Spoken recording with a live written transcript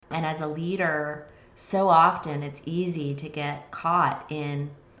And as a leader, so often it's easy to get caught in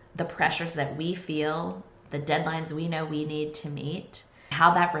the pressures that we feel, the deadlines we know we need to meet,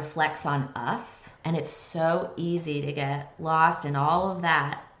 how that reflects on us. And it's so easy to get lost in all of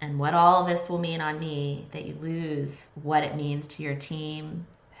that and what all of this will mean on me that you lose what it means to your team,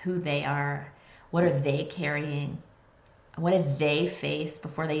 who they are, what are they carrying, what did they face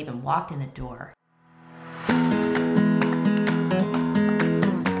before they even walked in the door.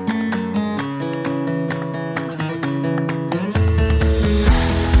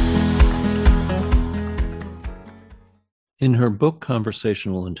 In her book,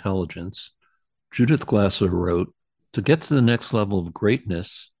 Conversational Intelligence, Judith Glaser wrote, "To get to the next level of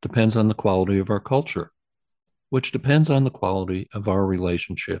greatness depends on the quality of our culture, which depends on the quality of our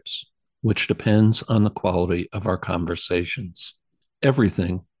relationships, which depends on the quality of our conversations.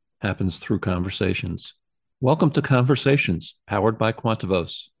 Everything happens through conversations." Welcome to Conversations, powered by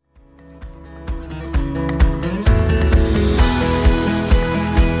Quantuvos.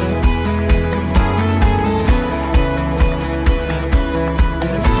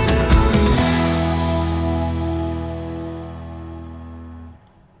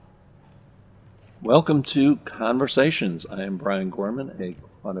 Welcome to Conversations. I am Brian Gorman, a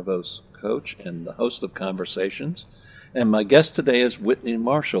Quantuvos coach and the host of Conversations, and my guest today is Whitney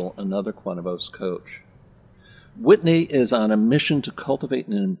Marshall, another Quantuvos coach. Whitney is on a mission to cultivate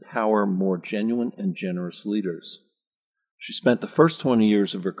and empower more genuine and generous leaders. She spent the first 20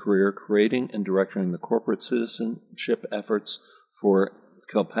 years of her career creating and directing the corporate citizenship efforts for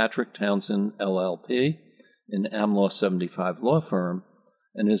Kilpatrick Townsend LLP, an AmLaw 75 law firm,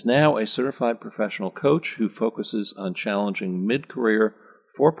 and is now a certified professional coach who focuses on challenging mid-career,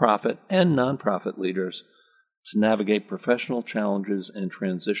 for-profit, and nonprofit leaders to navigate professional challenges and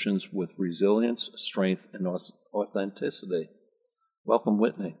transitions with resilience, strength, and authenticity. Welcome,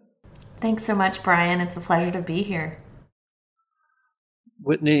 Whitney. Thanks so much, Brian. It's a pleasure to be here.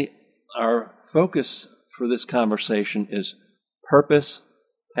 Whitney, our focus for this conversation is purpose,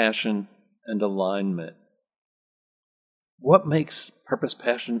 passion, and alignment. What makes purpose,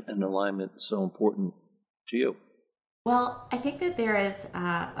 passion, and alignment so important to you? Well, I think that there is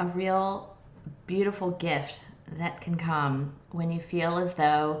a real beautiful gift that can come when you feel as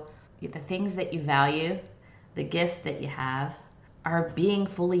though the things that you value, the gifts that you have, are being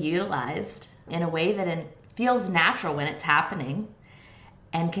fully utilized in a way that it feels natural when it's happening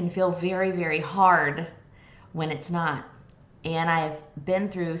and can feel very, very hard when it's not. And I've been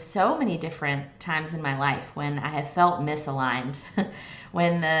through so many different times in my life when I have felt misaligned,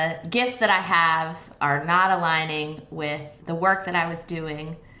 when the gifts that I have are not aligning with the work that I was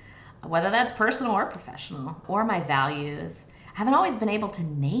doing, whether that's personal or professional, or my values. I haven't always been able to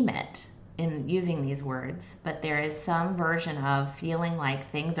name it in using these words, but there is some version of feeling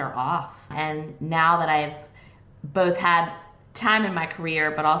like things are off. And now that I've both had time in my career,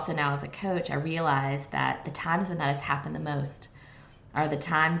 but also now as a coach, I realize that the times when that has happened the most are the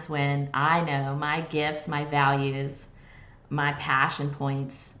times when I know my gifts, my values, my passion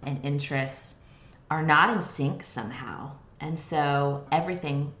points and interests are not in sync somehow. And so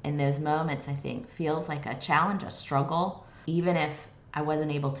everything in those moments, I think, feels like a challenge, a struggle, even if I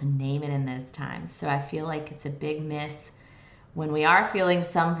wasn't able to name it in those times. So I feel like it's a big miss when we are feeling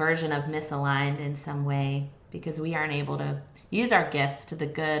some version of misaligned in some way, because we aren't able to use our gifts to the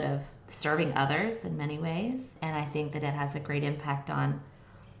good of serving others in many ways. And I think that it has a great impact on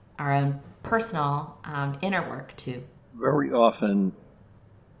our own personal inner work too. Very often,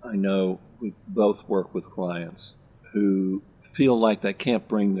 I know we both work with clients who feel like they can't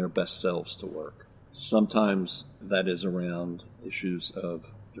bring their best selves to work. Sometimes that is around issues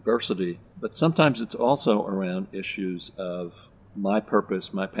of diversity, but sometimes it's also around issues of my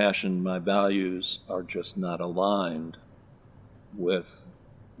purpose, my passion, my values are just not aligned with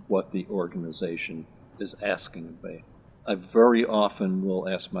what the organization is asking of me. I very often will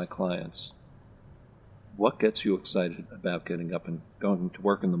ask my clients, what gets you excited about getting up and going to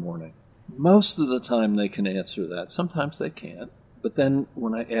work in the morning? Most of the time they can answer that. Sometimes they can't. But then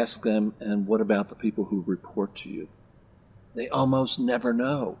when I ask them, and what about the people who report to you? They almost never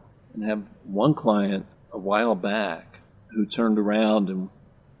know. And I have one client a while back who turned around and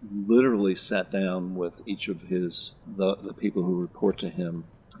literally sat down with each of the people who report to him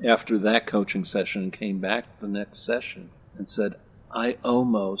after that coaching session and came back the next session and said, I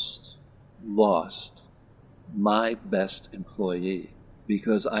almost lost my best employee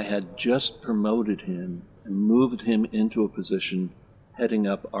because I had just promoted him and moved him into a position heading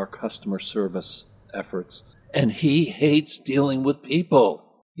up our customer service efforts. And he hates dealing with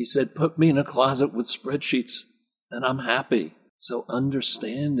people. He said, put me in a closet with spreadsheets and I'm happy. So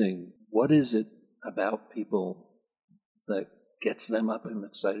understanding what is it about people that gets them up and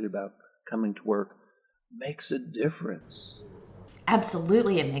excited about coming to work makes a difference.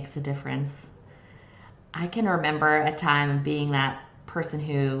 Absolutely, it makes a difference. I can remember a time being that person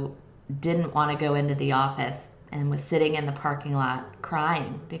who didn't want to go into the office and was sitting in the parking lot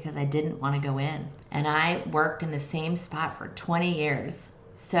crying because I didn't want to go in. And I worked in the same spot for 20 years.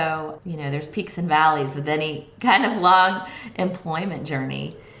 So, there's peaks and valleys with any kind of long employment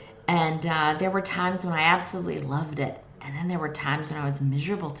journey. And there were times when I absolutely loved it. And then there were times when I was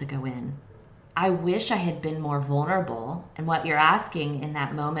miserable to go in. I wish I had been more vulnerable. And what you're asking in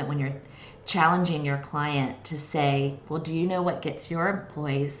that moment when you're challenging your client to say, well, do you know what gets your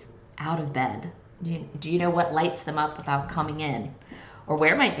employees out of bed? Do you know what lights them up about coming in? Or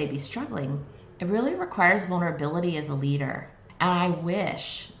where might they be struggling? It really requires vulnerability as a leader. And I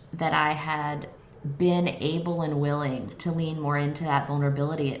wish that I had been able and willing to lean more into that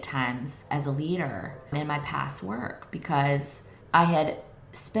vulnerability at times as a leader in my past work, because I had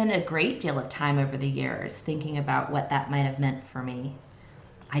spent a great deal of time over the years thinking about what that might have meant for me.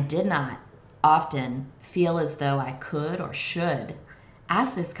 I did not often feel as though I could or should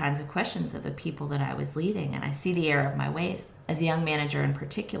ask those kinds of questions of the people that I was leading, and I see the error of my ways as a young manager in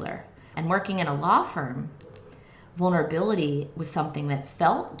particular. And working in a law firm, vulnerability was something that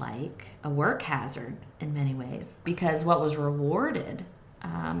felt like a work hazard in many ways, because what was rewarded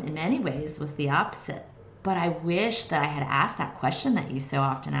in many ways was the opposite. But I wish that I had asked that question that you so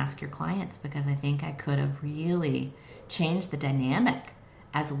often ask your clients, because I think I could have really changed the dynamic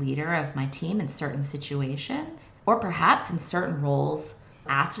as a leader of my team in certain situations, or perhaps in certain roles,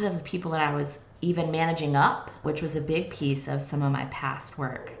 asked it of the people that I was even managing up, which was a big piece of some of my past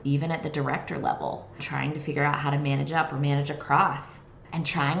work, even at the director level, trying to figure out how to manage up or manage across, and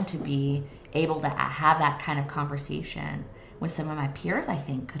trying to be able to have that kind of conversation with some of my peers, I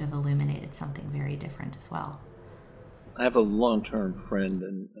think could have illuminated something very different as well. I have a long-term friend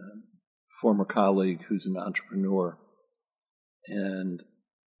and former colleague who's an entrepreneur, and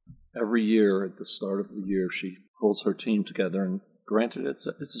every year at the start of the year, she pulls her team together, and granted, it's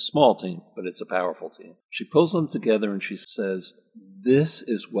a small team, but it's a powerful team. She pulls them together and she says, this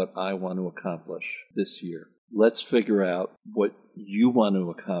is what I want to accomplish this year. Let's figure out what you want to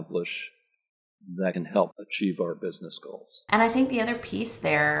accomplish that can help achieve our business goals. And I think the other piece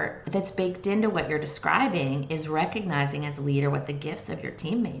there that's baked into what you're describing is recognizing as a leader what the gifts of your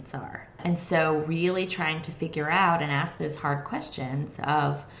teammates are. And so really trying to figure out and ask those hard questions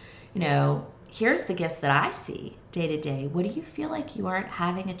of, here's the gifts that I see day to day. What do you feel like you aren't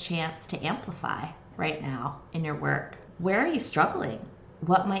having a chance to amplify right now in your work? Where are you struggling?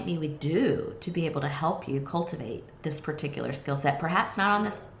 What might we do to be able to help you cultivate this particular skill set? Perhaps not on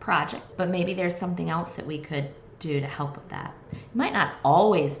this project, but maybe there's something else that we could do to help with that. You might not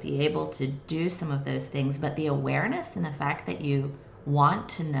always be able to do some of those things, but the awareness and the fact that you want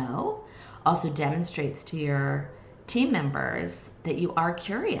to know also demonstrates to your team members that you are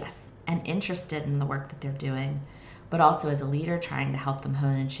curious and interested in the work that they're doing, but also as a leader trying to help them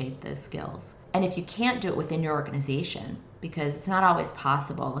hone and shape those skills. And if you can't do it within your organization, because it's not always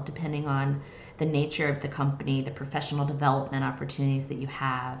possible, depending on the nature of the company, the professional development opportunities that you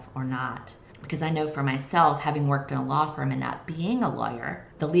have or not. Because I know for myself, having worked in a law firm and not being a lawyer,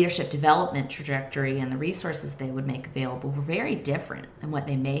 the leadership development trajectory and the resources they would make available were very different than what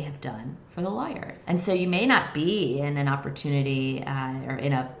they may have done for the lawyers. And so you may not be in an opportunity or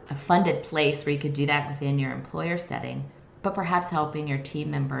in a funded place where you could do that within your employer setting, but perhaps helping your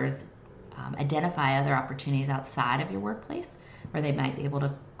team members identify other opportunities outside of your workplace where they might be able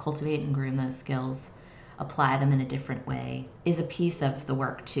to cultivate and groom those skills, apply them in a different way, is a piece of the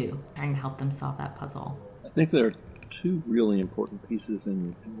work too, trying to help them solve that puzzle. I think there are two really important pieces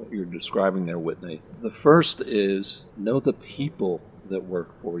in what you're describing there, Whitney. The first is know the people that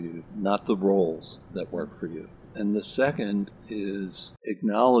work for you, not the roles that work for you. And the second is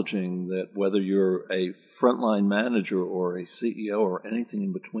acknowledging that whether you're a frontline manager or a CEO or anything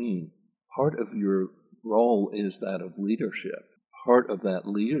in between, part of your role is that of leadership. Part of that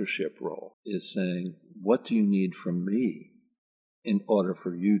leadership role is saying, what do you need from me in order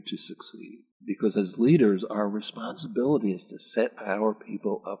for you to succeed? Because as leaders, our responsibility is to set our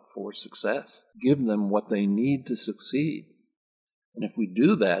people up for success, give them what they need to succeed. And if we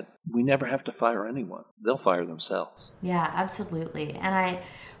do that, we never have to fire anyone. They'll fire themselves. Yeah, absolutely. And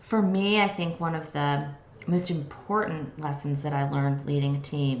for me, I think one of the most important lessons that I learned leading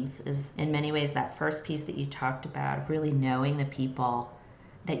teams is in many ways that first piece that you talked about of really knowing the people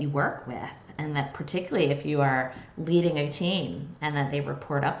that you work with, and that particularly if you are leading a team and that they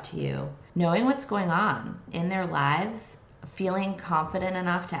report up to you, knowing what's going on in their lives feeling confident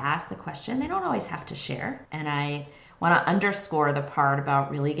enough to ask the question. They don't always have to share. And I want to underscore the part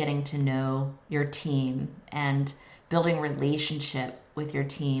about really getting to know your team and building relationship with your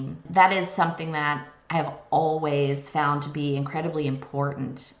team. That is something that I have always found to be incredibly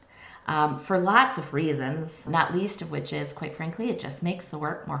important for lots of reasons, not least of which is, quite frankly, it just makes the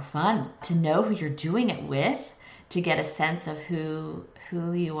work more fun to know who you're doing it with, to get a sense of who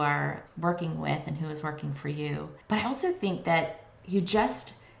you are working with and who is working for you. But I also think that you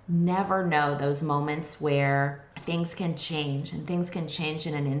just never know those moments where things can change, and things can change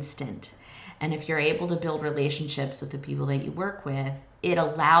in an instant. And if you're able to build relationships with the people that you work with, it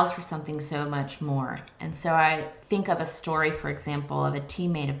allows for something so much more. And so I think of a story, for example, of a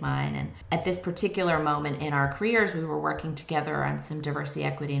teammate of mine. And at this particular moment in our careers, we were working together on some diversity,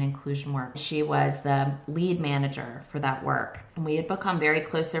 equity, and inclusion work. She was the lead manager for that work. And we had become very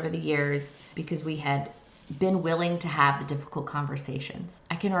close over the years because we had been willing to have the difficult conversations.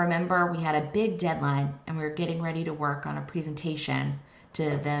 I can remember we had a big deadline and we were getting ready to work on a presentation to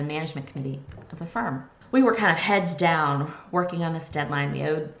the management committee of the firm. We were kind of heads down working on this deadline. We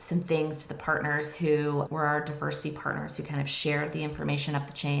owed some things to the partners who were our diversity partners who kind of shared the information up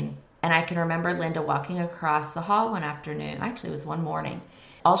the chain. And I can remember Linda walking across the hall one afternoon. Actually, it was one morning.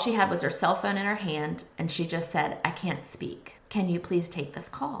 All she had was her cell phone in her hand, and she just said, "I can't speak. Can you please take this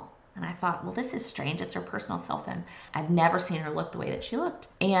call?" And I thought, well, this is strange. It's her personal cell phone. I've never seen her look the way that she looked.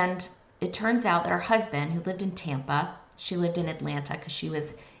 And it turns out that her husband, who lived in Tampa, she lived in Atlanta because she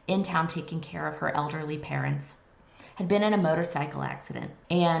was in town taking care of her elderly parents, had been in a motorcycle accident.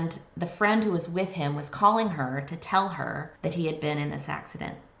 And the friend who was with him was calling her to tell her that he had been in this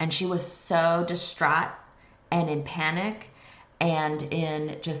accident. And she was so distraught and in panic and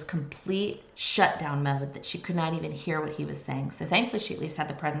in just complete shutdown mode that she could not even hear what he was saying. So thankfully, she at least had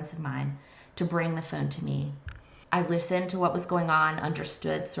the presence of mind to bring the phone to me. I listened to what was going on,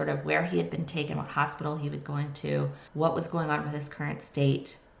 understood sort of where he had been taken, what hospital he was going to, what was going on with his current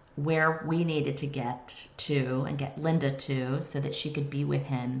state, where we needed to get to and get Linda to so that she could be with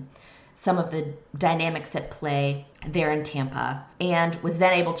him, some of the dynamics at play there in Tampa, and was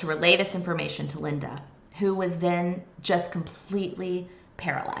then able to relay this information to Linda, who was then just completely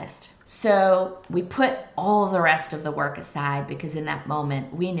paralyzed. So we put all of the rest of the work aside because in that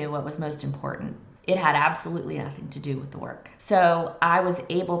moment we knew what was most important. It had absolutely nothing to do with the work. So I was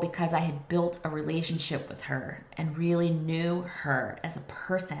able, because I had built a relationship with her and really knew her as a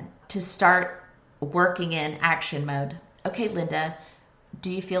person, to start working in action mode. Okay, Linda,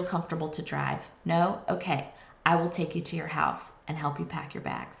 do you feel comfortable to drive? No? Okay. I will take you to your house and help you pack your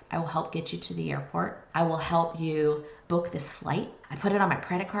bags. I will help get you to the airport. I will help you book this flight. I put it on my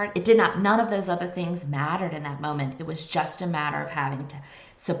credit card. None of those other things mattered in that moment. It was just a matter of having to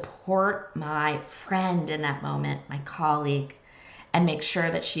support my friend in that moment, my colleague, and make sure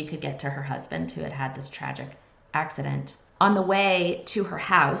that she could get to her husband who had had this tragic accident. On the way to her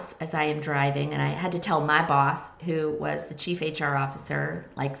house, as I am driving, and I had to tell my boss, who was the chief HR officer,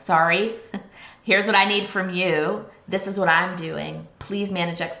 like, sorry, here's what I need from you. This is what I'm doing. Please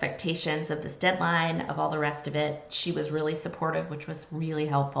manage expectations of this deadline, of all the rest of it. She was really supportive, which was really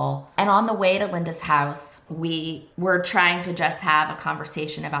helpful. And on the way to Linda's house, we were trying to just have a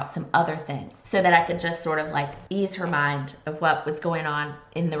conversation about some other things so that I could just sort of like ease her mind of what was going on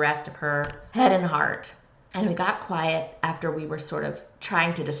in the rest of her head and heart. And we got quiet after we were sort of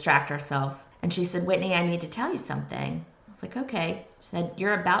trying to distract ourselves. And she said, "Whitney, I need to tell you something." I was like, "Okay." She said,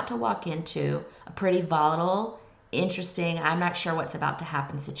 "You're about to walk into a pretty volatile, interesting, I'm not sure what's about to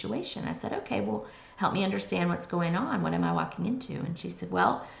happen situation." I said, "Okay, well, help me understand what's going on. What am I walking into?" And she said,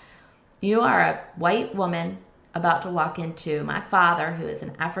 "Well, you are a white woman about to walk into my father, who is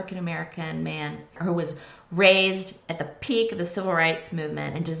an African-American man who was raised at the peak of the civil rights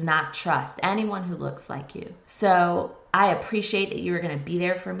movement and does not trust anyone who looks like you. So I appreciate that you are going to be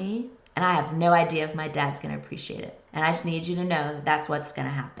there for me, and I have no idea if my dad's going to appreciate it. And I just need you to know that that's what's going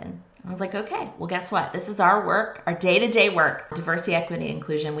to happen." I was like, okay, well, guess what? This is our work, our day-to-day work. Diversity, equity,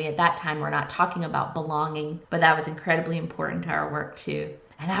 inclusion. We, at that time, were not talking about belonging, but that was incredibly important to our work, too.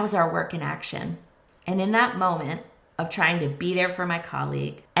 And that was our work in action. And in that moment of trying to be there for my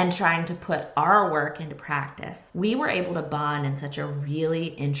colleague and trying to put our work into practice, we were able to bond in such a really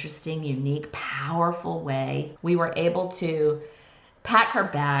interesting, unique, powerful way. We were able to pack her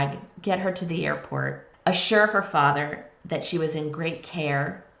bag, get her to the airport, assure her father that she was in great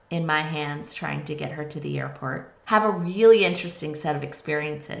care in my hands trying to get her to the airport, have a really interesting set of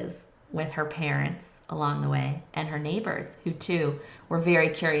experiences with her parents along the way and her neighbors, who too were very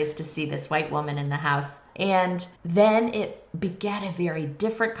curious to see this white woman in the house And then it begat a very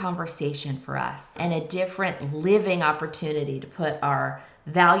different conversation for us and a different living opportunity to put our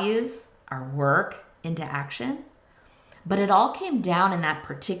values, our work into action. But it all came down in that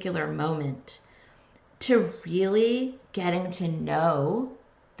particular moment to really getting to know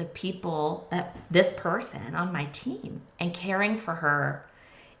the people, that this person on my team, and caring for her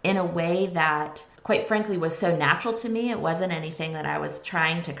in a way that, quite frankly, was so natural to me. It wasn't anything that I was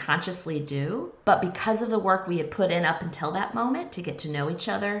trying to consciously do. But because of the work we had put in up until that moment to get to know each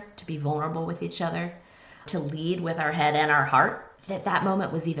other, to be vulnerable with each other, to lead with our head and our heart, that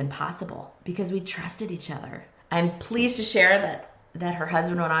moment was even possible because we trusted each other. I'm pleased to share that her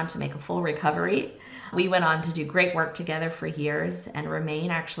husband went on to make a full recovery. We went on to do great work together for years and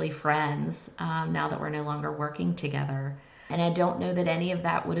remain actually friends now that we're no longer working together. And I don't know that any of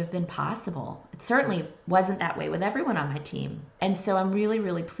that would have been possible. It certainly wasn't that way with everyone on my team. And so I'm really,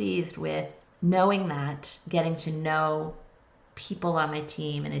 really pleased with knowing that, getting to know people on my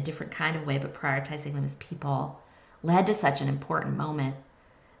team in a different kind of way, but prioritizing them as people, led to such an important moment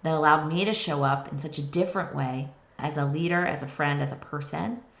that allowed me to show up in such a different way as a leader, as a friend, as a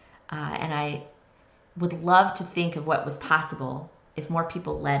person. And I would love to think of what was possible if more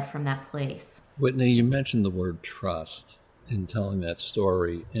people led from that place. Whitney, you mentioned the word trust in telling that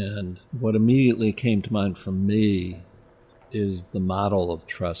story, and what immediately came to mind for me is the model of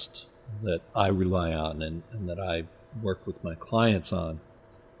trust that I rely on and that I work with my clients on,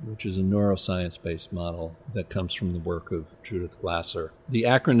 which is a neuroscience-based model that comes from the work of Judith Glasser. The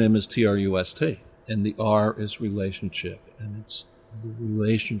acronym is TRUST, and the R is relationship, and it's the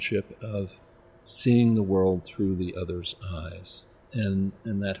relationship of seeing the world through the other's eyes. And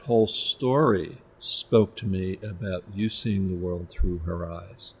that whole story spoke to me about you seeing the world through her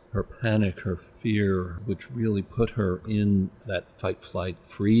eyes. Her panic, her fear, which really put her in that fight, flight,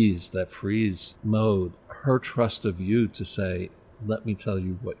 freeze, that freeze mode. Her trust of you to say, let me tell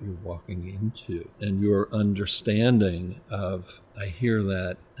you what you're walking into. And your understanding of, I hear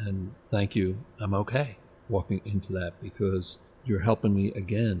that, and thank you, I'm okay walking into that because you're helping me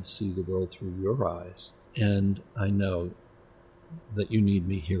again see the world through your eyes. And I know that you need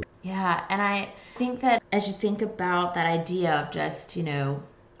me here. Yeah, and I think that as you think about that idea of just,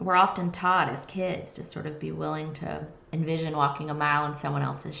 we're often taught as kids to sort of be willing to envision walking a mile in someone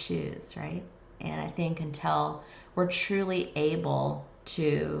else's shoes, right? And I think until we're truly able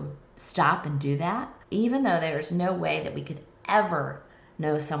to stop and do that, even though there's no way that we could ever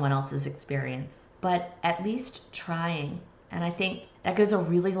know someone else's experience, but at least trying. And I think that goes a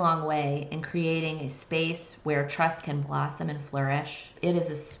really long way in creating a space where trust can blossom and flourish. It is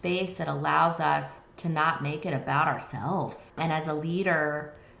a space that allows us to not make it about ourselves. And as a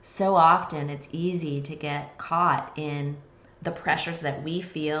leader, so often it's easy to get caught in the pressures that we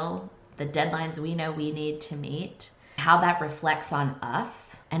feel, the deadlines we know we need to meet, how that reflects on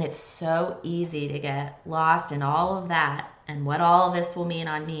us. And it's so easy to get lost in all of that and what all of this will mean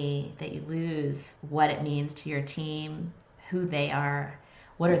on me that you lose what it means to your team, who they are,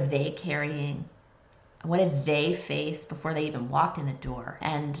 what are they carrying, what did they face before they even walked in the door.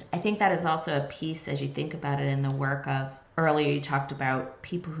 And I think that is also a piece as you think about it in the work of, earlier you talked about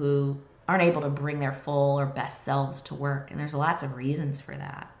people who aren't able to bring their full or best selves to work. And there's lots of reasons for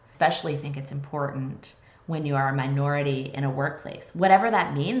that. Especially think it's important when you are a minority in a workplace, whatever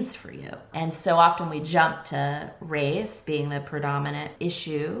that means for you. And so often we jump to race being the predominant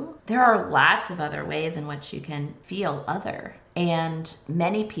issue. There are lots of other ways in which you can feel other. And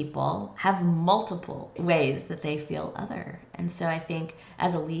many people have multiple ways that they feel other. And so I think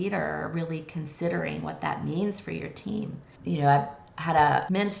as a leader, really considering what that means for your team. I had a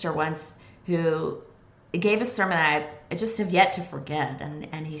minister once who gave a sermon that I just have yet to forget.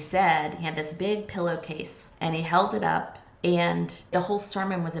 And he said, he had this big pillowcase and he held it up, and the whole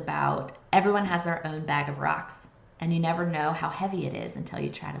sermon was about everyone has their own bag of rocks, and you never know how heavy it is until you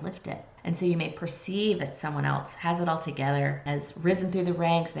try to lift it. And so you may perceive that someone else has it all together, has risen through the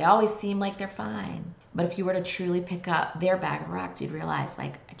ranks, they always seem like they're fine. But if you were to truly pick up their bag of rocks, you'd realize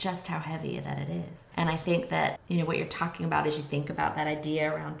just how heavy that it is. And I think that, what you're talking about as you think about that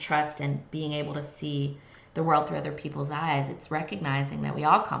idea around trust and being able to see the world through other people's eyes, it's recognizing that we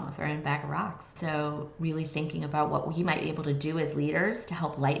all come with our own bag of rocks. So really thinking about what we might be able to do as leaders to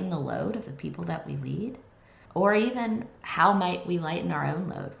help lighten the load of the people that we lead, or even how might we lighten our own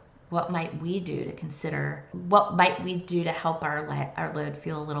load? What might we do to consider? What might we do to help our load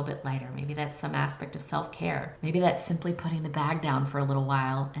feel a little bit lighter? Maybe that's some aspect of self-care. Maybe that's simply putting the bag down for a little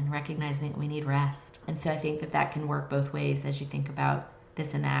while and recognizing that we need rest. And so I think that can work both ways as you think about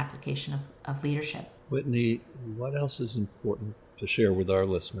this in the application of leadership. Whitney, what else is important to share with our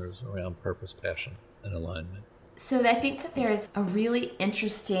listeners around purpose, passion? and alignment? So I think that there's a really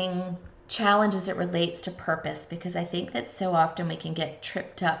interesting challenge as it relates to purpose, because I think that so often we can get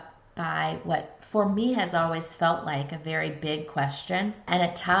tripped up by what for me has always felt like a very big question, and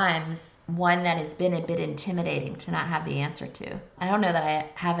at times one that has been a bit intimidating to not have the answer to. I don't know that I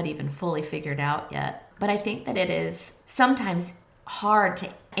have it even fully figured out yet, but I think that it is sometimes hard to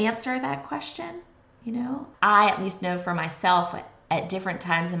answer that question. I at least know for myself at different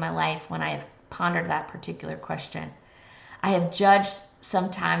times in my life when I have pondered that particular question, I have judged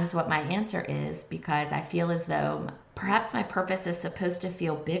sometimes what my answer is because I feel as though perhaps my purpose is supposed to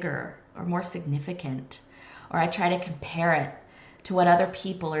feel bigger or more significant, or I try to compare it to what other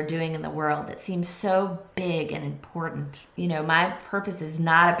people are doing in the world that seems so big and important. My purpose is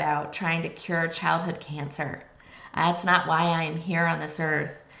not about trying to cure childhood cancer. That's not why I am here on this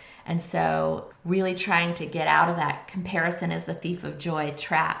earth. And so really trying to get out of that comparison is the thief of joy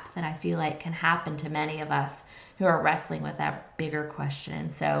trap that I feel like can happen to many of us who are wrestling with that bigger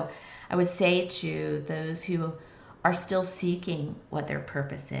question. So I would say to those who are still seeking what their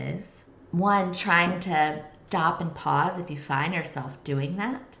purpose is, one, trying to stop and pause if you find yourself doing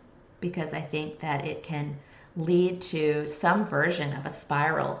that, because I think that it can lead to some version of a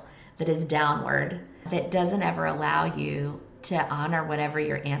spiral that is downward, that doesn't ever allow you to honor whatever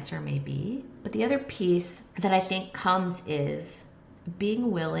your answer may be. But the other piece that I think comes is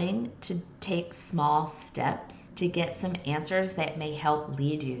being willing to take small steps to get some answers that may help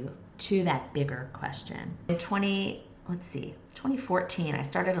lead you to that bigger question. In 2014, I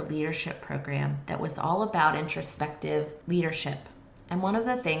started a leadership program that was all about introspective leadership. And one of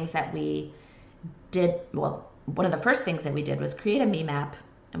the first things that we did was create a me map,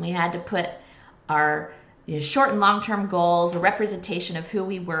 and we had to put our short and long-term goals, a representation of who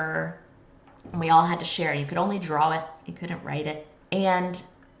we were, and we all had to share. You could only draw it, you couldn't write it. And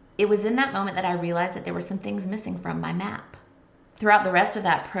it was in that moment that I realized that there were some things missing from my map. Throughout the rest of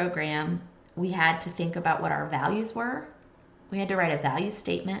that program, we had to think about what our values were. We had to write a value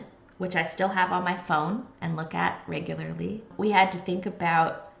statement, which I still have on my phone and look at regularly. We had to think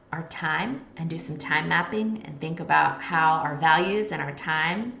about our time and do some time mapping and think about how our values and our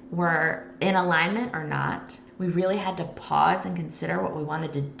time were in alignment or not. We really had to pause and consider what we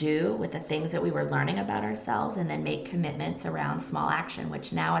wanted to do with the things that we were learning about ourselves, and then make commitments around small action,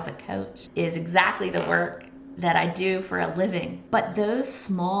 which now as a coach is exactly the work that I do for a living. But those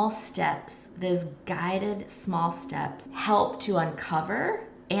small steps, those guided small steps, help to uncover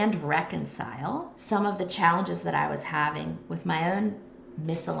and reconcile some of the challenges that I was having with my own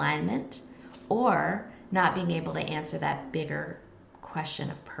misalignment, or not being able to answer that bigger question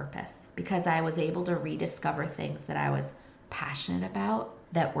of purpose, because I was able to rediscover things that I was passionate about,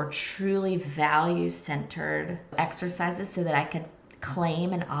 that were truly value-centered exercises, so that I could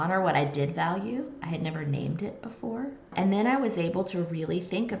claim and honor what I did value. I had never named it before. And then I was able to really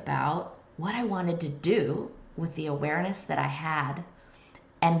think about what I wanted to do with the awareness that I had,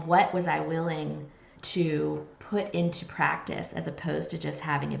 and what was I willing to put into practice, as opposed to just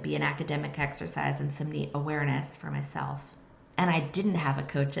having it be an academic exercise and some neat awareness for myself. And I didn't have a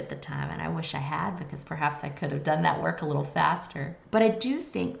coach at the time, and I wish I had, because perhaps I could have done that work a little faster. But I do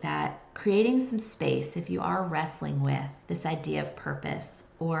think that creating some space, if you are wrestling with this idea of purpose,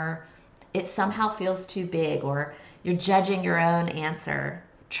 or it somehow feels too big, or you're judging your own answer,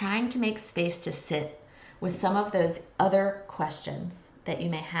 trying to make space to sit with some of those other questions that you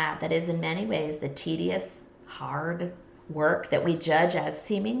may have, that is in many ways the tedious, hard work that we judge as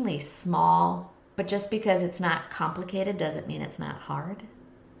seemingly small, but just because it's not complicated doesn't mean it's not hard.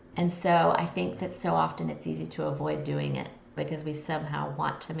 And so I think that so often it's easy to avoid doing it because we somehow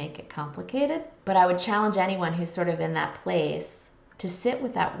want to make it complicated. But I would challenge anyone who's sort of in that place to sit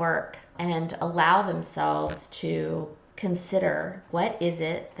with that work and allow themselves to consider, what is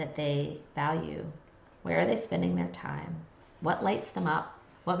it that they value? Where are they spending their time? What lights them up?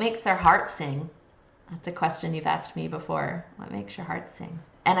 What makes their heart sing? That's a question you've asked me before. What makes your heart sing?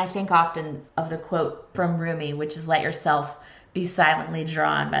 And I think often of the quote from Rumi, which is, let yourself be silently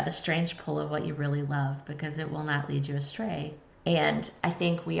drawn by the strange pull of what you really love, because it will not lead you astray. And I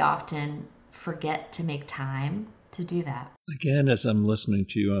think we often forget to make time to do that. Again, as I'm listening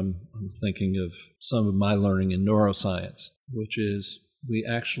to you, I'm thinking of some of my learning in neuroscience, which is we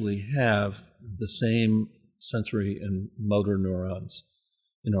actually have the same sensory and motor neurons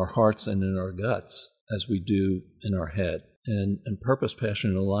in our hearts and in our guts as we do in our head. And purpose,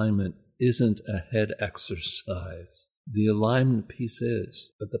 passion, and alignment isn't a head exercise. The alignment piece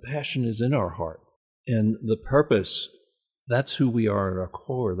is, but the passion is in our heart. And the purpose, that's who we are at our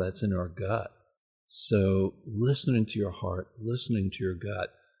core, that's in our gut. So listening to your heart, listening to your gut,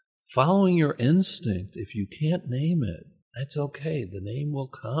 following your instinct. If you can't name it, that's okay. The name will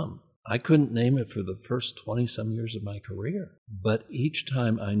come. I couldn't name it for the first 20-some years of my career. But each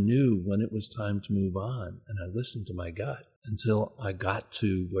time I knew when it was time to move on, and I listened to my gut until I got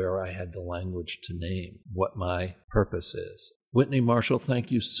to where I had the language to name what my purpose is. Whitney Marshall,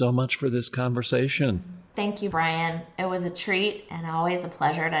 thank you so much for this conversation. Thank you, Brian. It was a treat and always a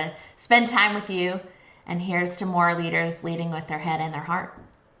pleasure to spend time with you. And here's to more leaders leading with their head and their heart.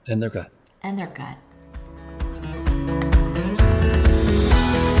 And their gut. And their gut.